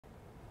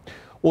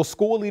Well,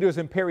 school leaders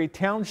in Perry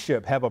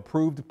Township have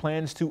approved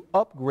plans to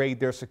upgrade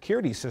their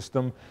security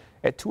system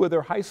at two of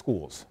their high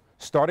schools.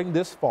 Starting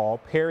this fall,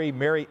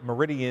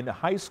 Meridian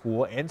High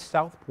School and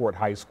Southport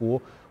High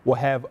School will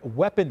have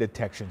weapon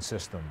detection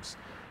systems.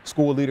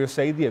 School leaders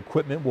say the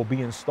equipment will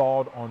be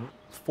installed on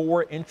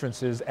 4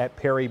 entrances at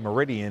Perry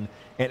Meridian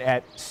and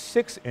at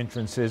 6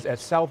 entrances at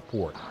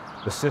Southport.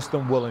 The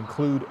system will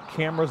include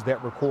cameras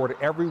that record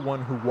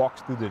everyone who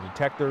walks through the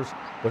detectors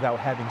without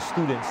having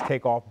students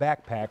take off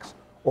backpacks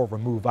or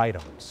remove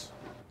items.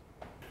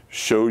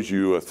 Shows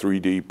you a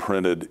 3D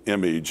printed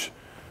image,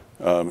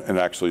 and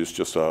actually it's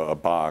just a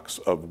box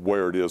of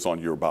where it is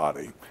on your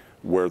body,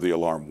 where the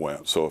alarm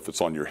went. So if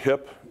it's on your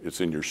hip,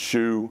 it's in your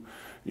shoe,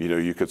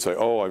 you could say,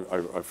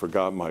 oh, I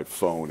forgot my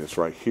phone, it's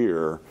right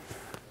here,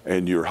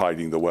 and you're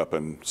hiding the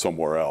weapon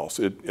somewhere else.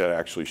 It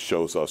actually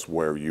shows us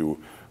where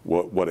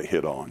what it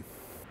hit on.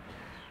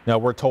 Now,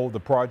 we're told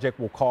the project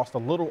will cost a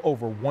little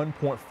over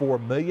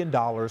 $1.4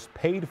 million,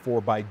 paid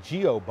for by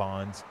GEO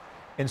bonds.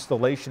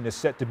 Installation is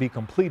set to be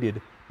completed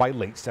by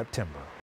late September.